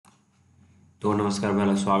तो नमस्कार,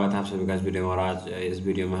 पहला स्वागत है आप सभी का इस वीडियो में। और आज इस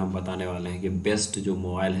वीडियो में हम बताने वाले हैं कि बेस्ट जो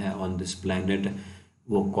मोबाइल है ऑन दिस प्लैनेट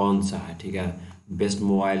वो कौन सा है। ठीक है, बेस्ट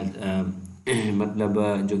मोबाइल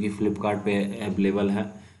मतलब जो कि फ्लिपकार्ट पे अवेलेबल है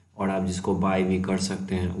और आप जिसको बाय भी कर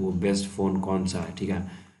सकते हैं, वो बेस्ट फ़ोन कौन सा है। ठीक है,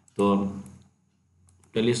 तो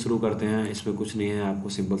चलिए शुरू करते हैं। इसमें कुछ नहीं है, आपको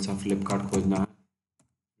सिंपल सा फ्लिपकार्ट खोजना है,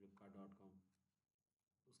 flipkart.com।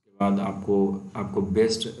 उसके बाद आपको आपको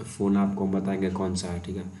बेस्ट फ़ोन आपको हम बताएंगे कौन सा है।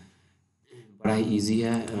 ठीक है, बड़ा ही इजी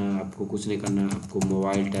है। आपको कुछ नहीं करना है, आपको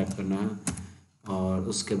मोबाइल टैप करना है और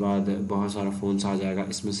उसके बाद बहुत सारा फ़ोन्स आ जाएगा।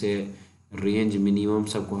 इसमें से रेंज मिनिमम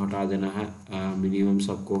सबको हटा देना है, मिनिमम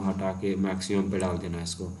सबको हटा के मैक्सिमम पे डाल देना है।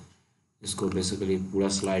 इसको बेसिकली पूरा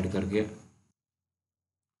स्लाइड करके, इसको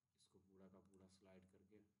पूरा का पूरा स्लाइड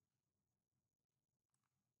करके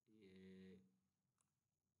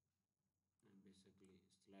ये बेसिकली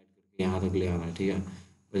स्लाइड करके यहाँ तक ले आना है। ठीक है,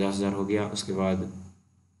 50,000 हो गया।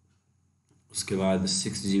 उसके बाद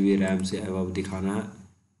 6 GB रैम से अबव दिखाना है।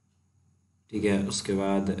 ठीक है, उसके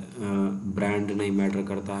बाद ब्रांड नहीं मैटर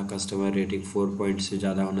करता है, कस्टमर रेटिंग 4 पॉइंट से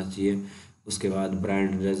ज़्यादा होना चाहिए। उसके बाद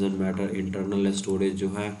brand doesn't matter, internal storage जो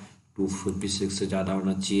है 256 से ज़्यादा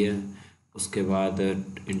होना चाहिए। उसके बाद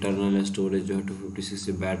इंटरनल स्टोरेज जो है 256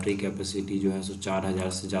 से, बैटरी कैपेसिटी जो है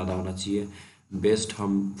 4000 से ज़्यादा होना चाहिए। बेस्ट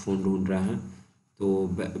हम फ़ोन ढूंढ रहे हैं, तो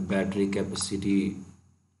बैटरी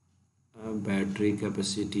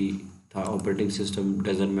कैपेसिटी था। Operating system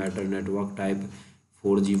doesn't matter, network type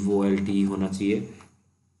 4G VoLTE होना चाहिए,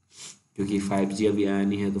 क्योंकि 5G अभी आया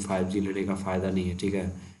नहीं है तो 5G लेने का फ़ायदा नहीं है। ठीक है,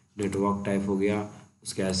 नेटवर्क टाइप हो गया।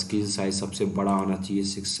 उसका स्क्रीन साइज सबसे बड़ा होना चाहिए,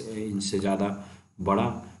 6 इंच से ज़्यादा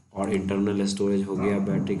बड़ा। और इंटरनल स्टोरेज हो गया,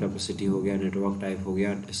 बैटरी कैपेसिटी हो गया, नेटवर्क टाइप हो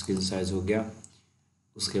गया, स्क्रीन साइज हो गया।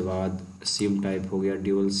 उसके बाद सिम टाइप हो गया,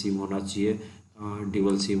 ड्यूअल सिम होना चाहिए,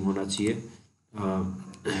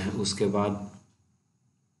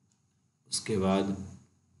 उसके बाद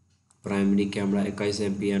primary camera 21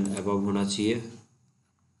 MP and above होना चाहिए,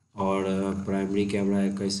 और primary camera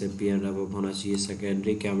 21 MP and above होना चाहिए।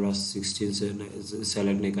 सेकेंडरी कैमरा 16 से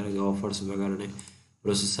सेलेक्ट नहीं करेंगे, ऑफर्स वगैरह नहीं।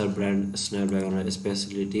 Processor brand Snapdragon,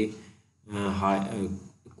 speciality high,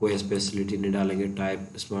 कोई स्पेशलिटी नहीं डालेंगे।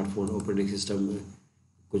 टाइप स्मार्टफोन, ऑपरेटिंग सिस्टम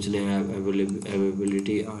कुछ नहीं है।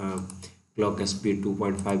 Availability clock speed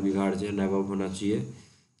 2.5 GHz and above होना चाहिए।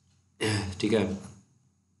 ठीक है,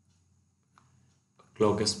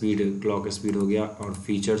 क्लॉक स्पीड हो गया। और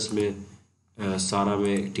फीचर्स में सारा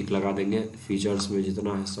में टिक लगा देंगे, फीचर्स में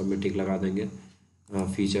जितना है सब में टिक लगा देंगे।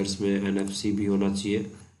 फीचर्स में NFC भी होना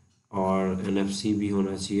चाहिए, और NFC भी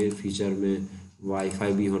होना चाहिए फीचर में,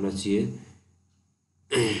 वाईफाई भी होना चाहिए।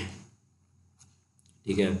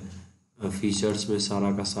 ठीक है, फीचर्स में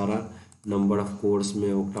सारा का सारा, नंबर ऑफ कोड्स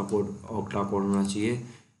में ऑक्टा कोड होना चाहिए।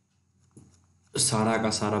 सारा का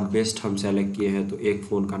सारा बेस्ट हम सेलेक्ट किए हैं। तो एक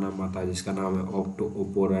फ़ोन का नाम आता है जिसका नाम है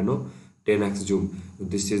Oppo Reno 10X zoom.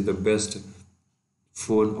 This is the best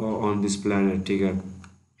phone on this planet. ठीक है,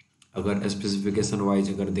 अगर स्पेसिफिकेशन वाइज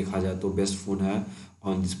अगर देखा जाए तो बेस्ट फ़ोन है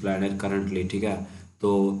ऑन दिस प्लानट करंटली। ठीक है,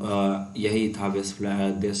 तो यही था बेस्ट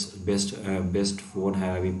फ़ोन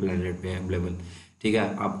है अभी प्लानट पे अवेलेबल। ठीक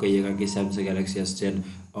है, आप कहिएगा कि सैमसंग गैलेक्सी S10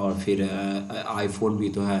 और फिर आईफोन भी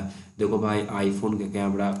तो है। देखो भाई, आईफोन का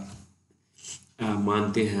कैमरा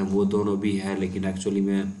मानते हैं वो दोनों भी है, लेकिन एक्चुअली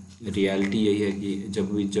में रियलिटी यही है कि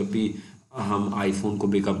जब भी हम आईफोन को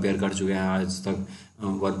भी कंपेयर कर चुके हैं आज तक।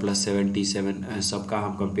 OnePlus 7T7 सबका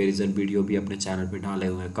हम कंपैरिजन वीडियो भी अपने चैनल पे डाले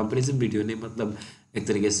हुए हैं। कंपैरिजन वीडियो नहीं, मतलब एक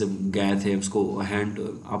तरीके से गए थे उसको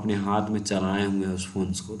अपने हाथ में चलाए हुए हैं उस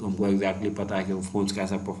फ़ोन्स को, तो हमको एग्जैक्टली पता है कि वो फ़ोन्स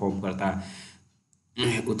कैसा परफॉर्म करता है।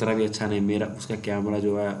 उतना भी अच्छा नहीं, मेरा उसका कैमरा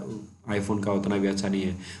जो है आईफोन का उतना भी अच्छा नहीं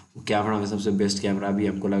है। वो कैमरा में सबसे बेस्ट कैमरा भी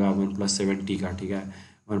हमको लगा OnePlus 7T का। ठीक है,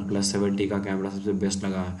 OnePlus 7T का कैमरा सबसे बेस्ट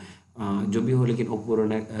लगा है। जो भी हो, लेकिन ओप्पो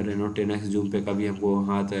रेनो 10X जूम पे कभी हमको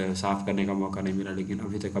हाथ साफ़ करने का मौका नहीं मिला, लेकिन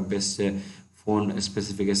अभी तक का बेस्ट फ़ोन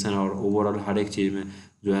स्पेसिफिकेशन और ओवरऑल हर एक चीज़ में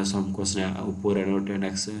जो है सो हमको ओप्पो रेनो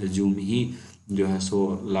 10X जूम ही जो है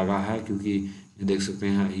सो लगा है, क्योंकि देख सकते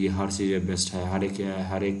हैं ये हर चीज़ बेस्ट है,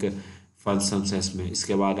 हर एक फंक्शंस है इसमें।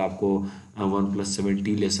 इसके बाद आपको OnePlus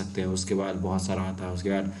 7T ले सकते हैं, उसके बाद बहुत सारा आता है। उसके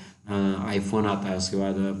बाद आईफोन आता है, उसके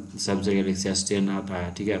बाद सैमसंग गैलेक्सी S10 आता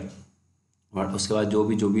है। ठीक है, और उसके बाद जो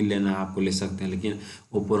भी लेना है आपको ले सकते हैं, लेकिन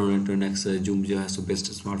ओप्पो रेनो 10X जूम जो है सो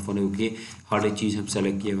बेस्ट स्मार्टफोन है, क्योंकि हर एक चीज़ हम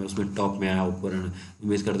सेलेक्ट किए हुए उसमें टॉप में आया ओप्पो रेनो।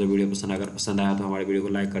 उम्मीद करते हैं वीडियो पसंद, अगर पसंद आया तो हमारे वीडियो को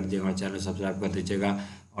लाइक कर दीजिएगा, चैनल सब्सक्राइब कर दीजिएगा,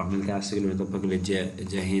 और मिलते हैं आपसे, तब तक के लिए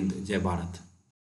जय हिंद, जय भारत।